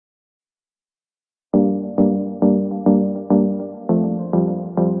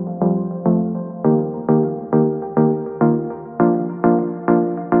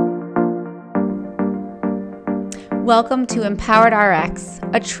Welcome to Empowered RX,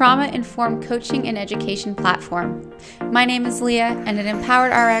 a trauma-informed coaching and education platform. My name is Leah, and at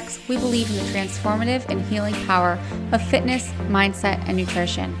Empowered RX, we believe in the transformative and healing power of fitness, mindset, and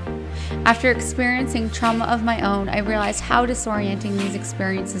nutrition. After experiencing trauma of my own, I realized how disorienting these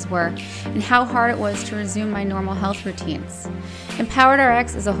experiences were and how hard it was to resume my normal health routines. Empowered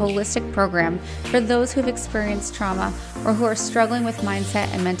RX is a holistic program for those who have experienced trauma or who are struggling with mindset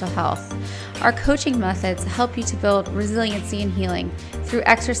and mental health. Our coaching methods help you to build resiliency and healing through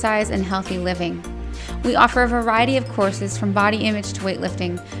exercise and healthy living. We offer a variety of courses from body image to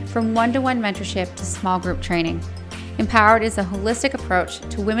weightlifting, from one-to-one mentorship to small group training. Empowered is a holistic approach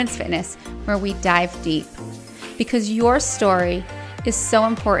to women's fitness where we dive deep. Because your story is so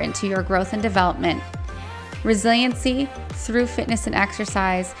important to your growth and development. Resiliency through fitness and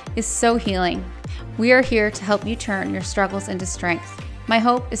exercise is so healing. We are here to help you turn your struggles into strength. My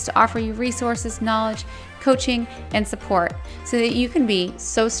hope is to offer you resources, knowledge, coaching, and support so that you can be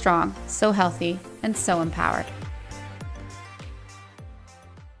so strong, so healthy, and so empowered.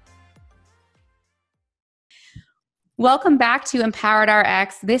 Welcome back to Empowered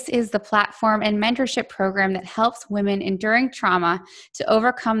RX. This is the platform and mentorship program that helps women enduring trauma to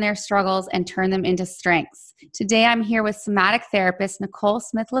overcome their struggles and turn them into strengths. Today, I'm here with somatic therapist Nicole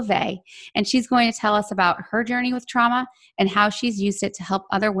Smith-Levay, and she's going to tell us about her journey with trauma and how she's used it to help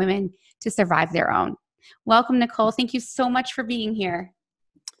other women to survive their own. Welcome, Nicole. Thank you so much for being here.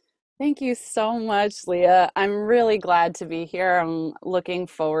 Thank you so much, Leah. I'm really glad to be here. I'm looking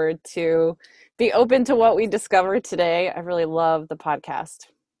forward to be open to what we discover today. I really love the podcast.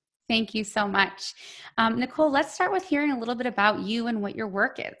 Thank you so much. Nicole, let's start with hearing a little bit about you and what your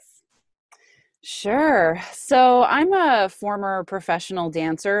work is. Sure. So I'm a former professional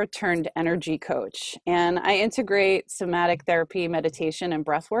dancer turned energy coach, and I integrate somatic therapy, meditation, and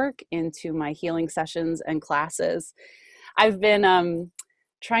breathwork into my healing sessions and classes. I've been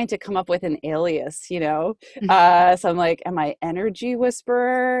trying to come up with an alias, so I'm like, am I energy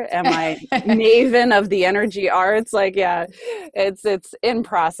whisperer? Am I maven of the energy arts? Yeah, it's in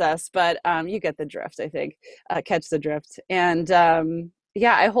process, but you get the drift, I think, catch the drift. And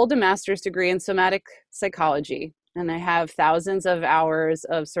I hold a master's degree in somatic psychology, and I have thousands of hours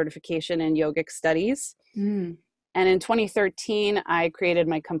of certification in yogic studies. And in 2013, I created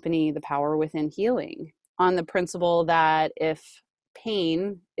my company, The Power Within Healing, on the principle that if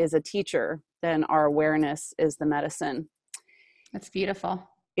pain is a teacher, then our awareness is the medicine. That's beautiful.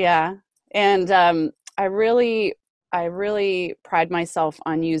 Yeah. And I really pride myself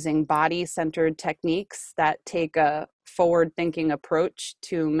on using body-centered techniques that take a forward-thinking approach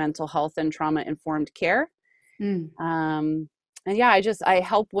to mental health and trauma-informed care. I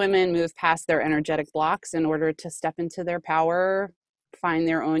help women move past their energetic blocks in order to step into their power, find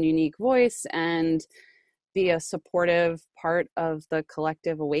their own unique voice, and be a supportive part of the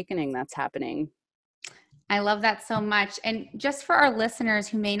collective awakening that's happening. I love that so much. And just for our listeners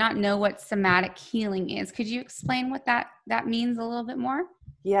who may not know what somatic healing is, could you explain what that means a little bit more?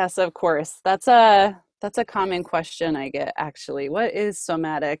 Yes, of course. That's a common question I get, actually. What is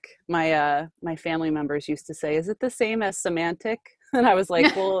somatic? My family members used to say, is it the same as semantic? And I was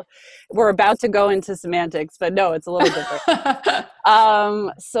like, well, we're about to go into semantics, but no, it's a little different.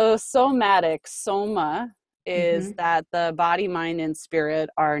 So somatic, soma, is that the body, mind, and spirit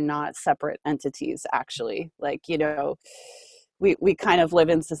are not separate entities, actually. We kind of live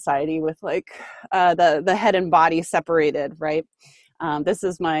in society with the head and body separated, right? This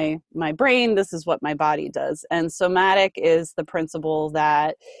is my brain, this is what my body does. And somatic is the principle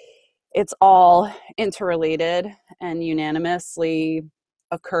that it's all interrelated and unanimously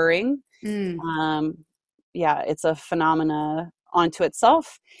occurring. It's a phenomena onto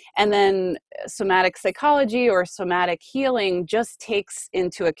itself. And then somatic psychology or somatic healing just takes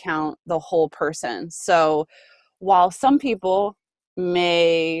into account the whole person. So while some people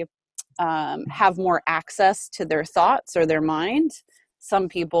may have more access to their thoughts or their mind, some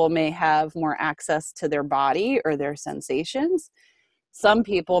people may have more access to their body or their sensations. Some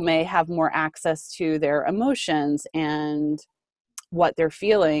people may have more access to their emotions and what they're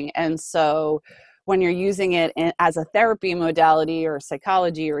feeling. And so when you're using it as a therapy modality or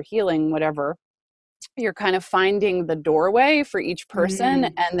psychology or healing, whatever, you're kind of finding the doorway for each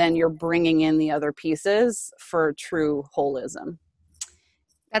person, and then you're bringing in the other pieces for true holism.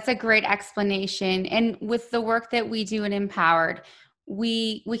 That's a great explanation. And with the work that we do in Empowered,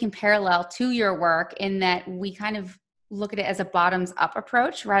 we can parallel to your work in that we kind of look at it as a bottoms up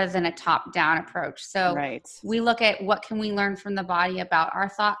approach rather than a top down approach. So Right. we look at what can we learn from the body about our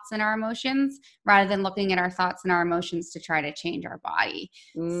thoughts and our emotions rather than looking at our thoughts and our emotions to try to change our body.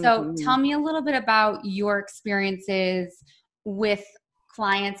 So Hmm. tell me a little bit about your experiences with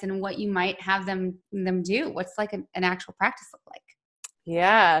clients and what you might have them do. What's like an actual practice look like?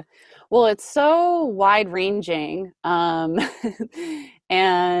 Yeah. Well, it's so wide ranging. And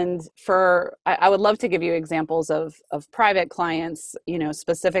I would love to give you examples of private clients,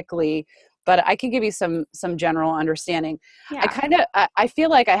 specifically, but I can give you some general understanding. Yeah. I feel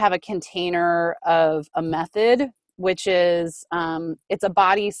like I have a container of a method, which is, it's a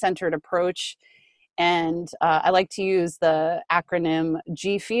body-centered approach. And I like to use the acronym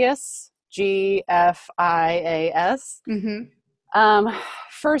GFIAS, GFIAS. Mm-hmm. Um,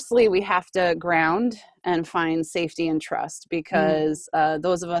 Firstly, we have to ground and find safety and trust, because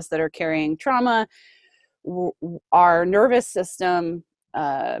those of us that are carrying trauma, our nervous system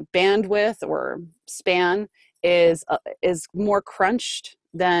bandwidth or span is more crunched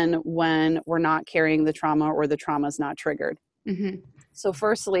than when we're not carrying the trauma or the trauma is not triggered. Mm-hmm. So,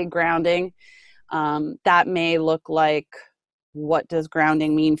 firstly, grounding. That may look like, what does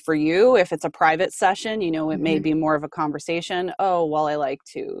grounding mean for you? If it's a private session, it may Mm-hmm. be more of a conversation. Oh, well, I like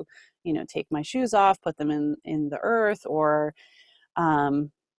to, take my shoes off, put them in the earth, or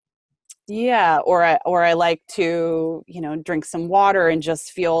yeah, or I like to, drink some water and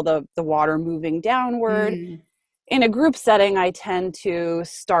just feel the water moving downward. Mm-hmm. In a group setting, I tend to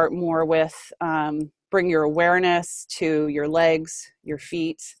start more with, bring your awareness to your legs, your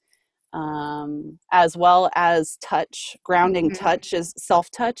feet, as well as touch. Grounding touch is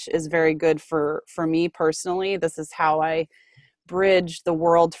self-touch is very good for me personally. This is how I bridge the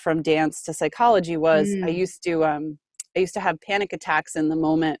world from dance to psychology. Was Mm-hmm. I used to have panic attacks in the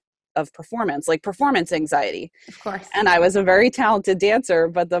moment of performance, like performance anxiety. Of course. And I was a very talented dancer,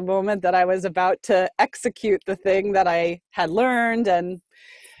 but the moment that I was about to execute the thing that I had learned and,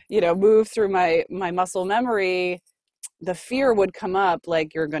 move through my muscle memory, the fear would come up,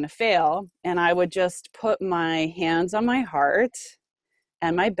 like, you're going to fail. And I would just put my hands on my heart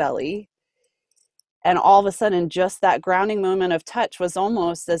and my belly. And all of a sudden, just that grounding moment of touch was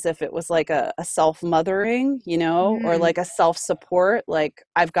almost as if it was like a self-mothering, or Mm-hmm. like a self-support, like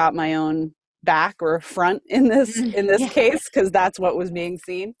I've got my own back or front in this Yeah. case, because that's what was being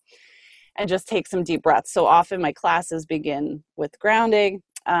seen. And just take some deep breaths. So often my classes begin with grounding,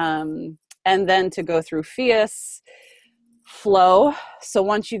 and then to go through FIAS, flow. So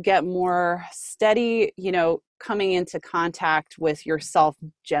once you get more steady, coming into contact with yourself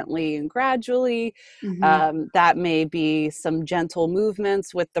gently and gradually, Mm-hmm. that may be some gentle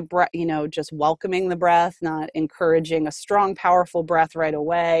movements with the breath, just welcoming the breath, not encouraging a strong, powerful breath right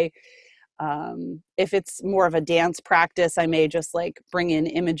away. If it's more of a dance practice, I may just like bring in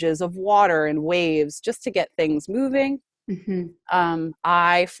images of water and waves just to get things moving.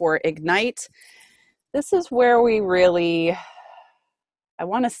 Mm-hmm. For Ignite, this is where we really, I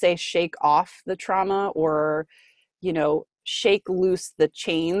want to say, shake off the trauma, or, shake loose the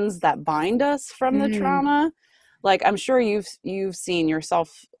chains that bind us from the Mm-hmm. trauma. Like, I'm sure you've seen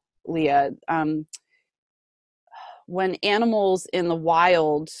yourself, Leah, when animals in the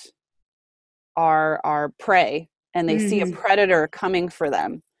wild are prey and they see a Mm-hmm. predator coming for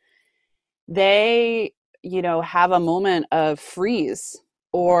them, they, have a moment of freeze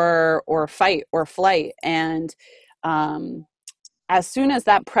or fight or flight. And as soon as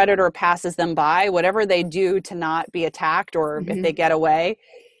that predator passes them by, whatever they do to not be attacked, or if they Mm-hmm. get away,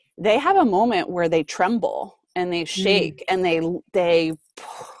 they have a moment where they tremble and they shake and and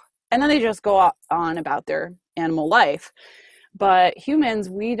then they just go on about their animal life. But humans,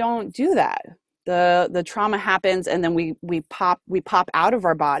 we don't do that. The trauma happens, and then we pop out of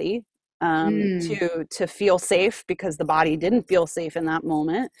our body, Mm-hmm. to feel safe, because the body didn't feel safe in that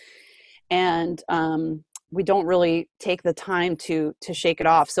moment. And we don't really take the time to shake it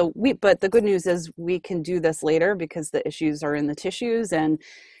off. But the good news is we can do this later, because the issues are in the tissues, and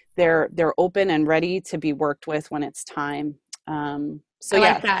they're open and ready to be worked with when it's time. So I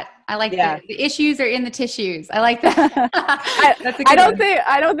yeah, like that. I like yeah. the issues are in the tissues. I like that. I That's a I good don't one. think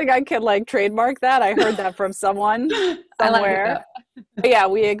I don't think I can like trademark that. I heard that from someone I like it somewhere. though. But yeah,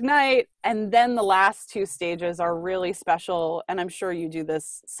 we ignite, and then the last two stages are really special, and I'm sure you do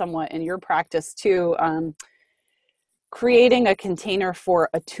this somewhat in your practice too. Creating a container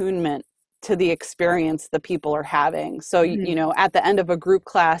for attunement to the experience the people are having. So, Mm-hmm. at the end of a group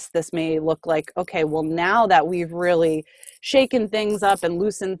class, this may look like, okay, well, now that we've really shaken things up and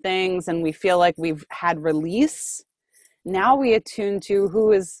loosened things, and we feel like we've had release, Now we attune to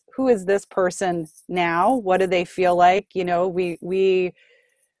who is this person now? What do they feel like? We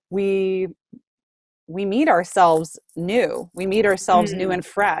we meet ourselves new. We meet ourselves new Mm. and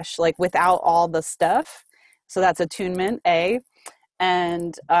fresh, like without all the stuff. So that's attunement, A.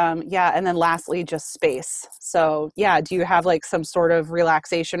 And yeah, and then lastly, just space. So yeah, do you have like some sort of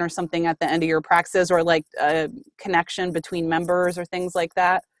relaxation or something at the end of your practice, or like a connection between members or things like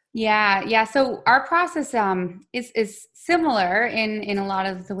that? Yeah, yeah. So our process is similar in a lot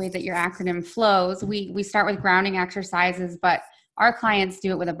of the way that your acronym flows. We start with grounding exercises, but our clients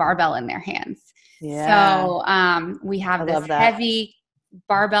do it with a barbell in their hands. Yeah, So we I have this love that. heavy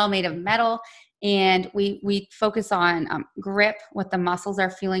barbell made of metal, and we focus on grip, what the muscles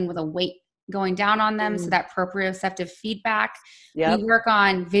are feeling with a weight going down on them, so Mm, that proprioceptive feedback. We yep, work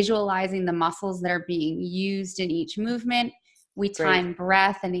on visualizing the muscles that are being used in each movement. We great. time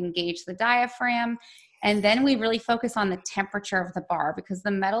breath and engage the diaphragm. And then we really focus on the temperature of the bar because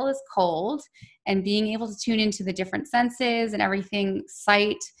the metal is cold, and being able to tune into the different senses and everything,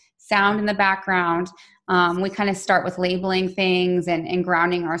 sight, sound in the background. We kind of start with labeling things and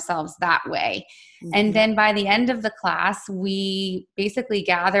grounding ourselves that way. And Hmm. then by the end of the class, we basically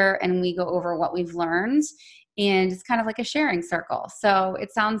gather and we go over what we've learned. And it's kind of like a sharing circle. So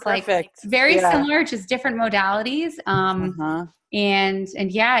it sounds like Perfect. very Yeah. similar, just different modalities. Uh-huh. And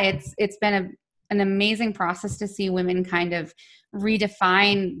yeah, it's been an amazing process to see women kind of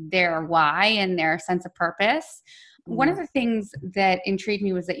redefine their why and their sense of purpose. One of Mm. the things that intrigued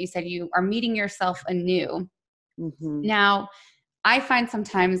me was that you said you are meeting yourself anew. Hmm. Now, I find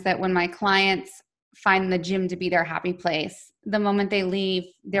sometimes that when my clients find the gym to be their happy place, the moment they leave,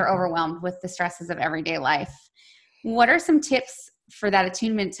 they're overwhelmed with the stresses of everyday life. What are some tips for that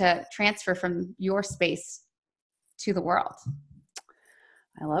attunement to transfer from your space to the world?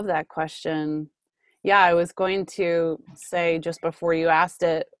 I love that question. Yeah, I was going to say just before you asked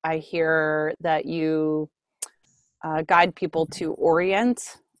it, I hear that you guide people to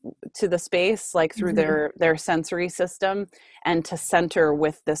orient to the space, like through Mhm. their sensory system, and to center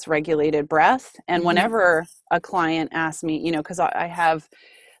with this regulated breath. And Mhm. whenever a client asks me, because I have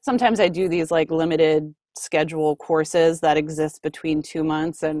sometimes I do these like limited schedule courses that exist between 2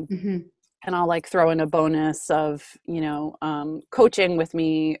 months, Mhm. and I'll like throw in a bonus of, coaching with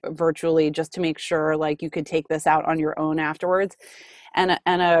me virtually just to make sure like you could take this out on your own afterwards. And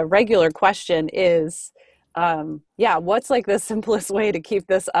a regular question is, yeah, what's like the simplest way to keep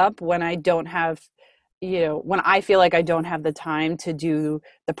this up when I don't have, when I feel like I don't have the time to do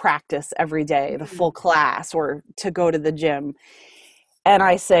the practice every day, the full class, or to go to the gym. And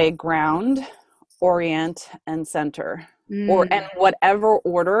I say ground, orient, and center, or and Mm. whatever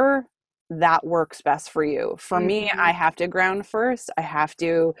order that works best for you. For me, I Mhm. have to ground first. I have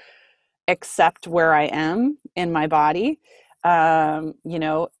to accept where I am in my body. I'm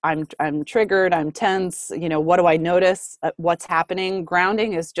triggered, I'm tense. What do I notice? What's happening?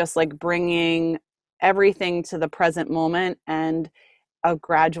 Grounding is just like bringing everything to the present moment and a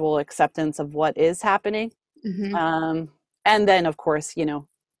gradual acceptance of what is happening. Mhm. um, and then of course,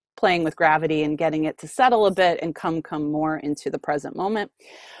 playing with gravity and getting it to settle a bit and come more into the present moment.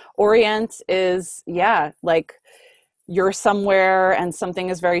 Orient is, yeah, like you're somewhere and something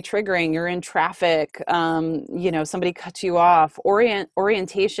is very triggering, you're in traffic, somebody cuts you off.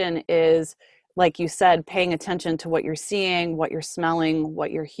 Orientation is, like you said, paying attention to what you're seeing, what you're smelling,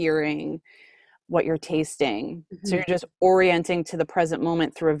 what you're hearing, what you're tasting. So Mhm. you're just orienting to the present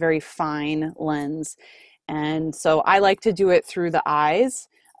moment through a very fine lens. And so I like to do it through the eyes.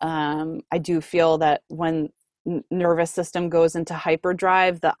 I do feel that when nervous system goes into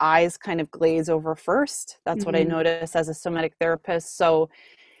hyperdrive, the eyes kind of glaze over first. That's what I Mhm. notice as a somatic therapist. So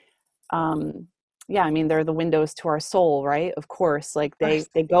um yeah, I mean, they're the windows to our soul, right? Of course, like Of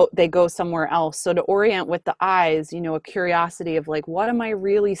course. they go somewhere else. So to orient with the eyes, a curiosity of like, what am I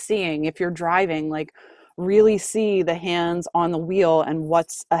really seeing? If you're driving, like really see the hands on the wheel and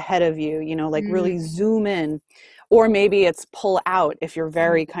what's ahead of you, like Mm. really zoom in. Or maybe it's pull out if you're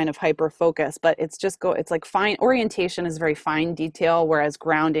very kind of hyper focused, but it's like fine. Orientation is very fine detail, whereas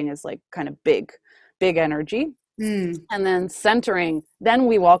grounding is like kind of big energy. Mm. And then centering, then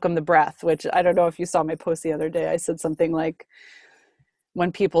we welcome the breath, which I don't know if you saw my post the other day. I said something like,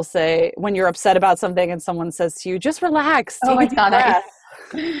 when people say, when you're upset about something and someone says to you, just relax, Oh, take a I deep saw that.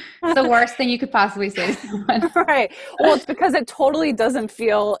 breath. It's the worst thing you could possibly say to someone. Right. Well, it's because it totally doesn't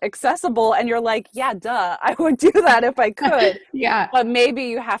feel accessible. And you're like, yeah, duh, I would do that if I could. Yeah. But maybe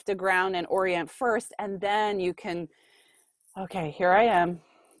you have to ground and orient first, and then you can, okay, here I am.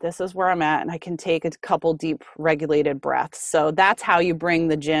 this is where I'm at, and I can take a couple deep regulated breaths. So that's how you bring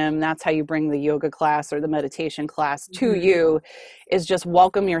the gym, that's how you bring the yoga class or the meditation class to you, is just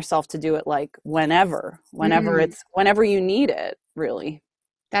welcome yourself to do it like whenever you need it, really.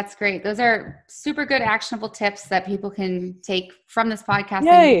 That's great. Those are super good actionable tips that people can take from this podcast and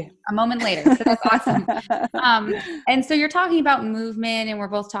Yay. a moment later. So that's awesome. And so you're talking about movement, and we're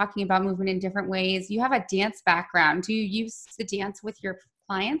both talking about movement in different ways. You have a dance background. Do you use the dance with your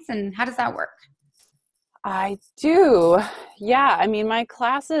clients, and how does that work? I do. Yeah. I mean, my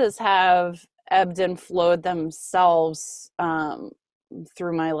classes have ebbed and flowed themselves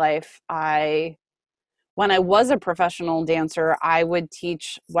through my life. When I was a professional dancer, I would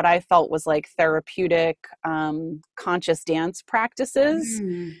teach what I felt was like therapeutic, conscious dance practices,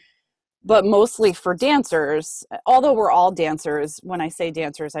 but mostly for dancers. Although we're all dancers, when I say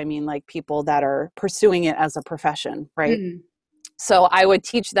dancers, I mean like people that are pursuing it as a profession, right? So I would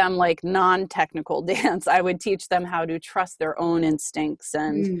teach them like non-technical dance. I would teach them how to trust their own instincts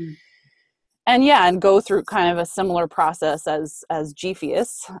and go through kind of a similar process as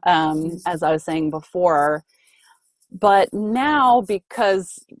Gpheus, as I was saying before. But now,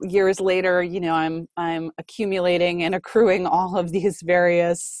 because years later, I'm accumulating and accruing all of these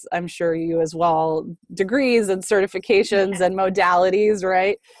various, I'm sure you as well, degrees and certifications and modalities,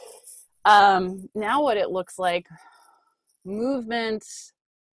 right? Now what it looks like, movement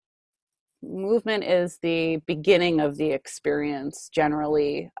is the beginning of the experience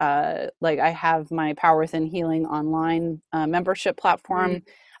generally. Like I have my Power Within Healing online membership platform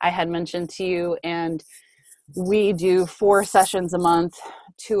I had mentioned to you, and we do 4 sessions a month.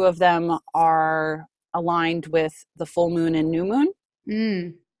 2 of them are aligned with the full moon and new moon.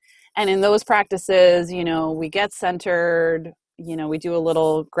 And in those practices, we get centered, we do a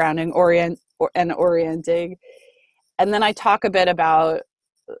little grounding and orienting. And then I talk a bit about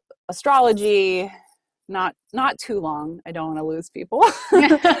astrology, not too long. I don't want to lose people,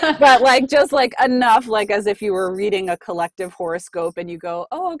 but like just like enough, like as if you were reading a collective horoscope and you go,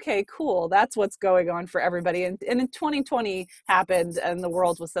 oh, okay, cool. That's what's going on for everybody. And in 2020 happened, and the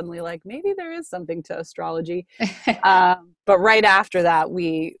world was suddenly like, maybe there is something to astrology. But right after that,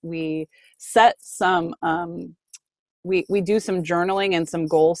 we set some, we do some journaling and some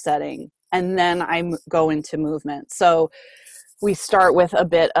goal setting, and then I go into movement. So we start with a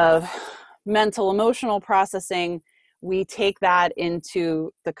bit of mental, emotional processing. We take that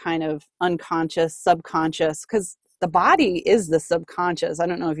into the kind of unconscious, subconscious, because the body is the subconscious. I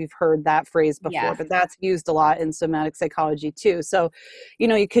don't know if you've heard that phrase before, but that's used a lot in somatic psychology too. So,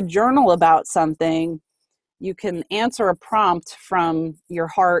 you could journal about something. You can answer a prompt from your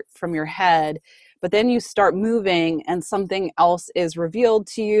heart, from your head, but then you start moving and something else is revealed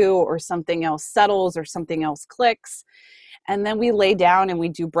to you, or something else settles, or something else clicks. And then we lay down and we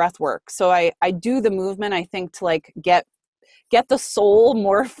do breath work. So I do the movement, I think, to like get the soul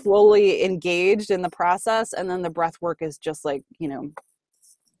more fully engaged in the process. And then the breath work is just like,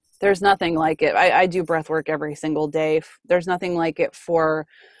 there's nothing like it. I do breath work every single day. There's nothing like it for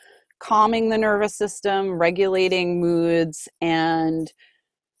calming the nervous system, regulating moods, and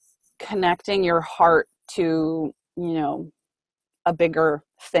connecting your heart to, a bigger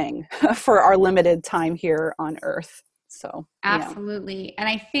thing for our limited time here on Earth. So absolutely. And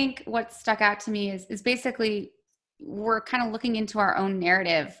I think what stuck out to me is basically we're kind of looking into our own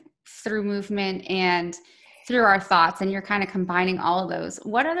narrative through movement and through our thoughts, and you're kind of combining all of those.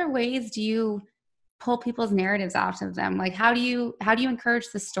 What other ways do you pull people's narratives out of them? Like how do you encourage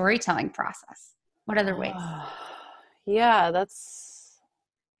the storytelling process? What other ways? Yeah, that's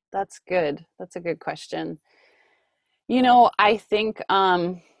good. That's a good question. I think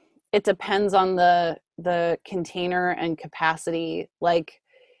it depends on the container and capacity. Like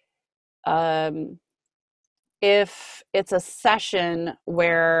if it's a session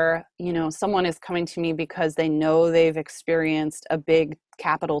where, someone is coming to me because they know they've experienced a big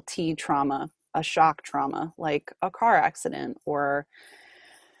capital T trauma, a shock trauma, like a car accident, or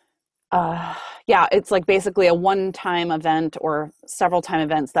it's like basically a one-time event or several time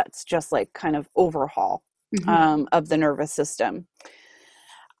events that's just like kind of overhaul of the nervous system.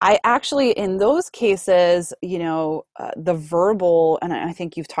 I actually, in those cases, the verbal, and I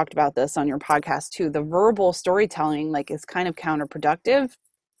think you've talked about this on your podcast too, the verbal storytelling like is kind of counterproductive,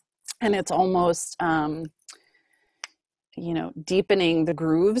 and it's almost, deepening the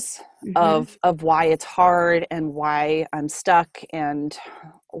grooves of why it's hard and why I'm stuck and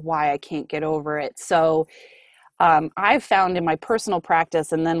why I can't get over it. So I've found in my personal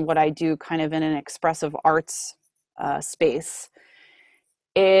practice, and then what I do kind of in an expressive arts space,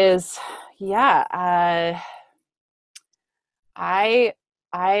 is I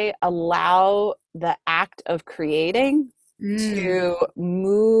I allow the act of creating Mm, to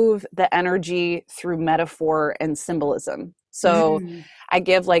move the energy through metaphor and symbolism. So mm, I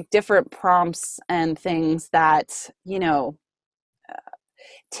give like different prompts and things that,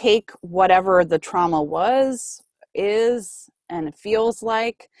 take whatever the trauma was, is, and feels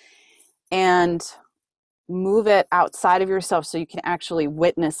like, and move it outside of yourself so you can actually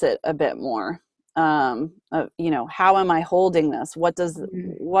witness it a bit more. How am I holding this?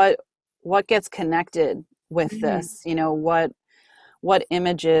 mm, What gets connected with mm, this? What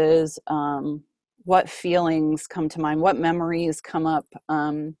images, what feelings come to mind, what memories come up,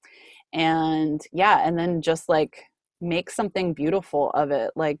 and yeah, and then just like make something beautiful of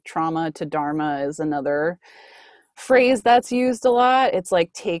it. Like trauma to dharma is another phrase that's used a lot. It's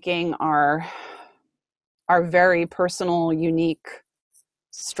like taking our very personal, unique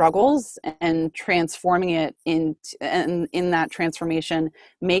struggles and transforming it and in that transformation,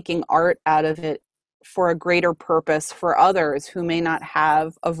 making art out of it for a greater purpose for others who may not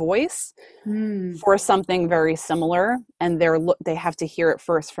have a voice mm. for something very similar, and they have to hear it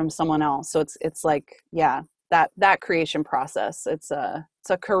first from someone else. So it's like, yeah, that creation process. It's a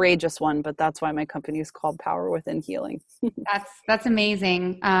courageous one, but that's why my company is called Power Within Healing. That's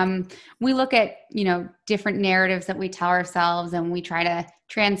amazing. We look at, different narratives that we tell ourselves and we try to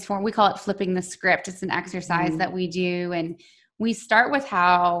transform. We call it flipping the script. It's an exercise Mm, that we do. And we start with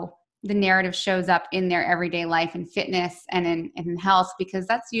how the narrative shows up in their everyday life in fitness and in health, because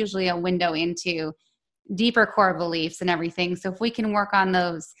that's usually a window into deeper core beliefs and everything. So if we can work on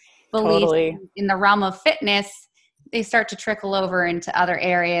those beliefs totally. in the realm of fitness, they start to trickle over into other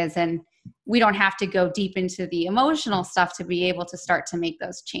areas, and we don't have to go deep into the emotional stuff to be able to start to make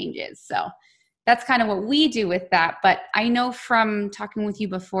those changes. So that's kind of what we do with that. But I know from talking with you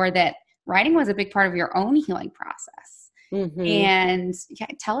before that writing was a big part of your own healing process. Hmm. And yeah,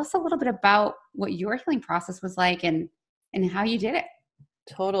 tell us a little bit about what your healing process was like and how you did it.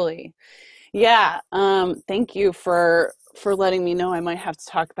 Totally. Yeah. Thank you for letting me know. I might have to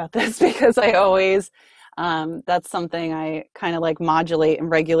talk about this because I always that's something I kind of like modulate and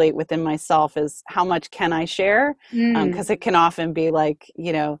regulate within myself, is how much can I share? Mm, Because it can often be like,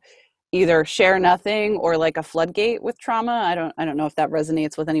 either share nothing or like a floodgate with trauma. I don't know if that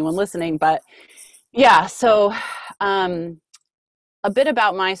resonates with anyone listening, but yeah. So um a bit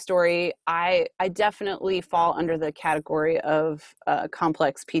about my story. I definitely fall under the category of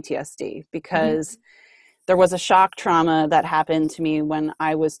complex PTSD, mhm, because there was a shock trauma that happened to me when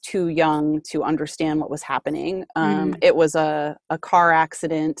I was too young to understand what was happening. mm, It was a car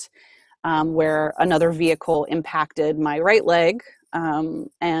accident, where another vehicle impacted my right leg,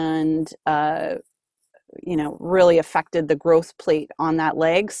 and really affected the growth plate on that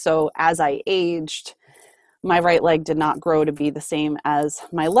leg. So as I aged, my right leg did not grow to be the same as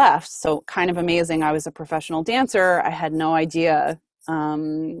my left. So kind of amazing. I was a professional dancer. I had no idea.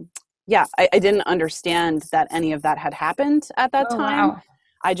 Yeah, I didn't understand that any of that had happened at that oh, time. wow.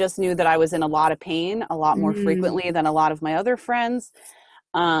 I just knew that I was in a lot of pain, a lot more Mm, frequently than a lot of my other friends.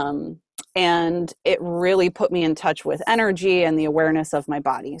 Um, and it really put me in touch with energy and the awareness of my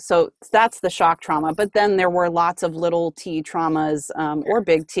body. So that's the shock trauma. But then there were lots of little t traumas, or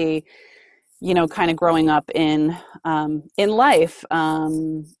big T, kind of growing up in life.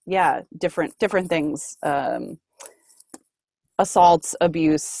 Yeah, different things. Assaults,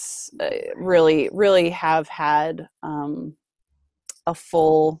 abuse, really have had a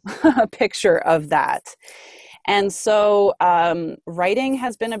full picture of that. And so writing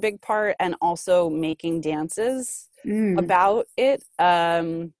has been a big part, and also making dances mm, about it.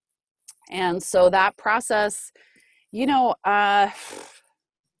 And so that process, I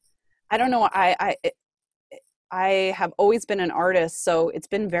don't know. I have always been an artist, so it's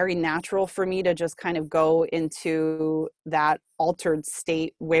been very natural for me to just kind of go into that altered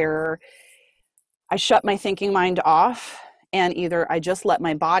state where I shut my thinking mind off, and either I just let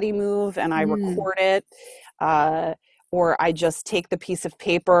my body move and I mm, record it, uh, or I just take the piece of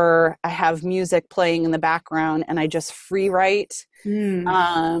paper, I have music playing in the background, and I just free write.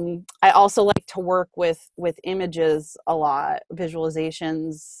 mm, I also like to work with images a lot,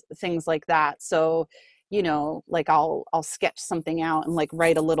 visualizations, things like that. So, like I'll sketch something out and like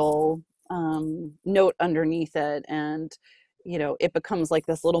write a little note underneath it, and it becomes like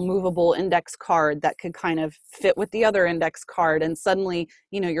this little movable index card that could kind of fit with the other index card, and suddenly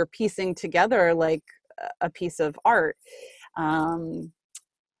you're piecing together like a piece of art. Um,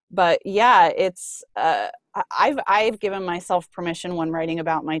 but yeah, it's I've given myself permission when writing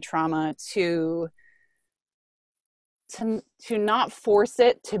about my trauma to to not force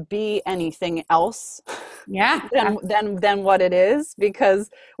it to be anything else Yeah. than what it is, because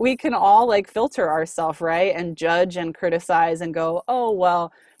we can all like filter ourselves, right, and judge and criticize and go, oh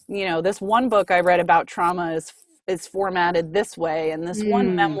well, this one book I read about trauma is formatted this way, and this one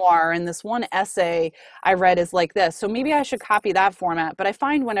Mm, memoir and this one essay I read is like this, so maybe I should copy that format. But I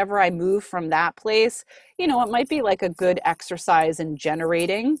find whenever I move from that place, it might be like a good exercise in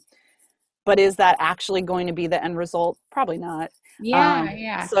generating, but is that actually going to be the end result? Probably not. yeah.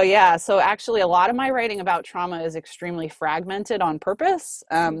 Yeah. So actually a lot of my writing about trauma is extremely fragmented on purpose,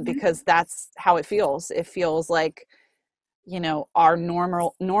 Mhm. because that's how it feels. It feels like, our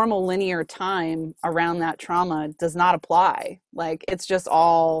normal linear time around that trauma does not apply. Like, it's just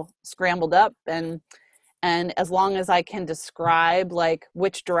all scrambled up, and as long as I can describe like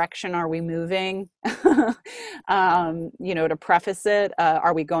which direction are we moving, to preface it,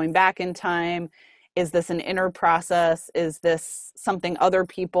 are we going back in time? Is this an inner process? Is this something other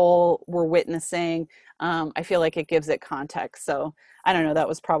people were witnessing? I feel like it gives it context. So I don't know, that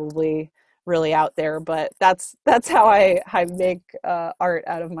was probably really out there, but that's how I make art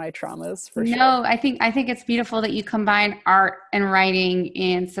out of my traumas, for sure. No, I think it's beautiful that you combine art and writing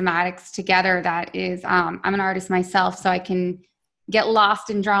and somatics together. That is, I'm an artist myself, so I can get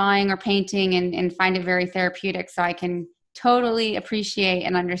lost in drawing or painting and find it very therapeutic. So I can totally appreciate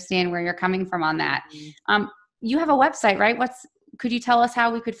and understand where you're coming from on that. Um, you have a website, right? Could you tell us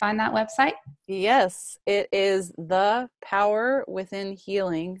how we could find that website? Yes, it is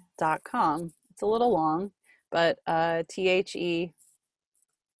thepowerwithinhealing.com. It's a little long, but Thepowerwithinhealing.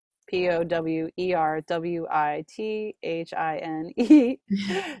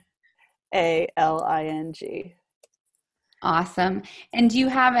 Awesome. And do you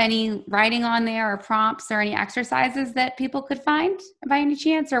have any writing on there or prompts or any exercises that people could find by any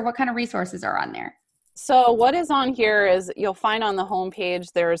chance, or what kind of resources are on there? So what is on here is, you'll find on the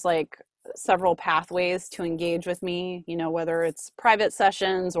homepage there's like several pathways to engage with me, whether it's private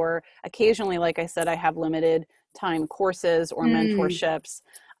sessions or occasionally, like I said, I have limited time courses or Mm. mentorships.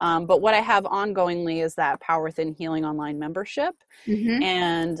 But what I have ongoingly is that Power Within Healing online membership. Mm-hmm.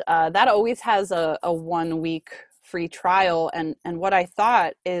 And that always has a 1 week free trial. And what I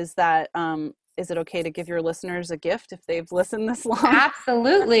thought is that, is it okay to give your listeners a gift if they've listened this long?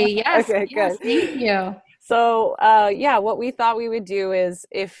 Absolutely. Yes. Okay, Yes. good. Thank you. So yeah, what we thought we would do is,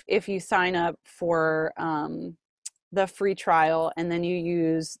 if you sign up for the free trial and then you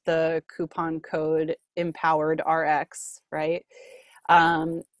use the coupon code EmpoweredRx, right?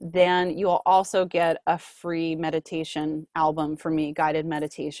 Then you'll also get a free meditation album for me, guided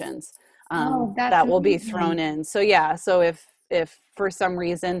meditations, Oh, that's that will be thrown amazing. in. So yeah, so if for some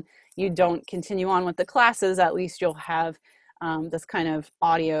reason you don't continue on with the classes, at least you'll have this kind of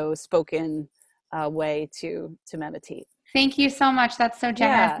audio spoken way to meditate. Thank you so much. That's so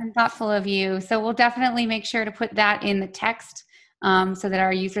generous Yeah. and thoughtful of you. So we'll definitely make sure to put that in the text so that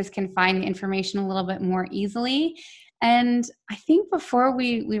our users can find the information a little bit more easily. And I think before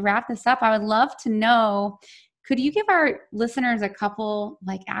we wrap this up, I would love to know, could you give our listeners a couple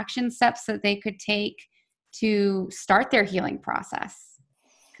like action steps that they could take to start their healing process?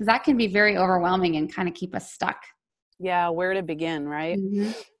 Because that can be very overwhelming and kind of keep us stuck. Yeah, where to begin, right?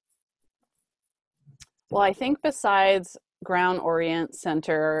 Mm-hmm. Well, I think besides ground orient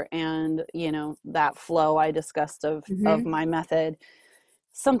center and, that flow I discussed of Mm-hmm. my method,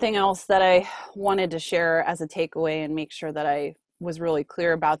 something else that I wanted to share as a takeaway and make sure that I was really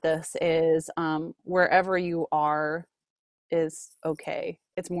clear about this is, wherever you are is okay.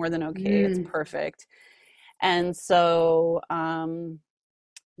 It's more than okay. It's Mm-hmm. perfect. And so,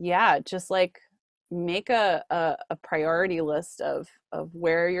 yeah, just like make a priority list of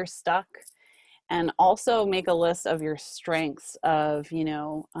where you're stuck, and also make a list of your strengths of,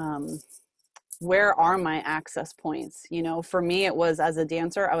 where are my access points. For me, it was, as a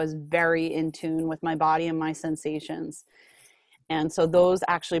dancer, I was very in tune with my body and my sensations, and so those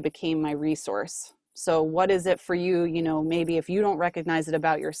actually became my resource. So what is it for you? Maybe if you don't recognize it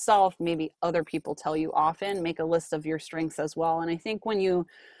about yourself, maybe other people tell you often. Make a list of your strengths as well. And I think when you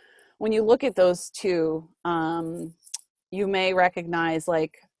look at those two, you may recognize,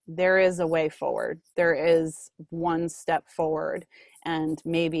 like, there is a way forward. There is one step forward. And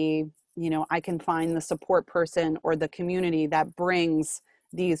maybe, I can find the support person or the community that brings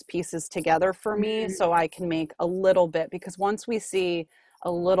these pieces together for me, so I can make a little bit, because once we see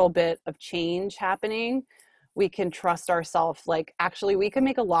a little bit of change happening, we can trust ourselves, like, actually we can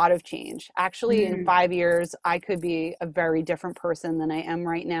make a lot of change. Actually, in Mm-hmm. 5 years I could be a very different person than I am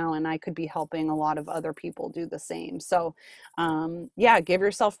right now, and I could be helping a lot of other people do the same. So yeah, give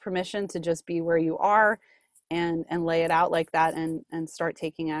yourself permission to just be where you are, and lay it out like that and start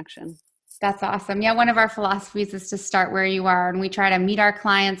taking action. That's awesome. Yeah, one of our philosophies is to start where you are, and we try to meet our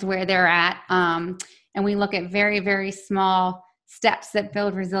clients where they're at. And we look at very, very small steps that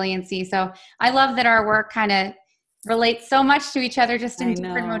build resiliency. So I love that our work kind of relates so much to each other, just in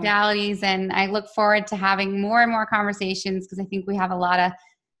different modalities. And I look forward to having more and more conversations, because I think we have a lot of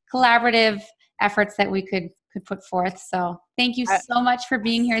collaborative efforts that we could put forth. So thank you so much for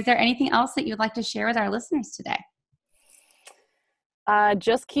being here. Is there anything else that you'd like to share with our listeners today?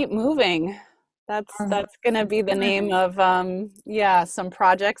 Just keep moving. That's going to be the name of some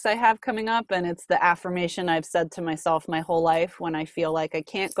projects I have coming up, and it's the affirmation I've said to myself my whole life when I feel like I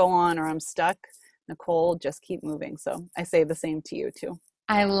can't go on or I'm stuck. Nicole, just keep moving. So I say the same to you too.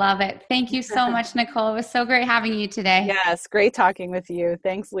 I love it. Thank you so much, Nicole. It was so great having you today. Yes, great talking with you.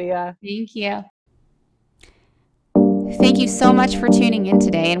 Thanks, Leah. Thank you. Thank you so much for tuning in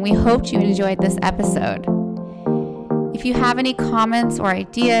today, and we hoped you enjoyed this episode. If you have any comments or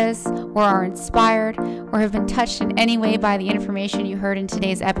ideas, or are inspired, or have been touched in any way by the information you heard in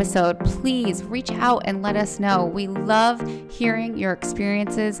today's episode, please reach out and let us know. We love hearing your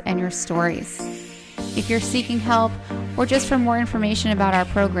experiences and your stories. If you're seeking help, or just for more information about our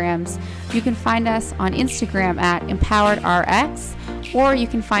programs, you can find us on Instagram at EmpoweredRx, or you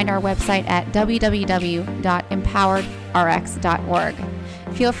can find our website at www.empoweredrx.org.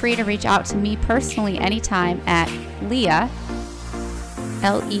 Feel free to reach out to me personally anytime at Leah,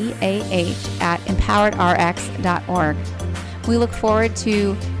 Leah, at empoweredrx.org. We look forward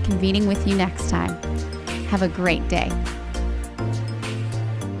to convening with you next time. Have a great day.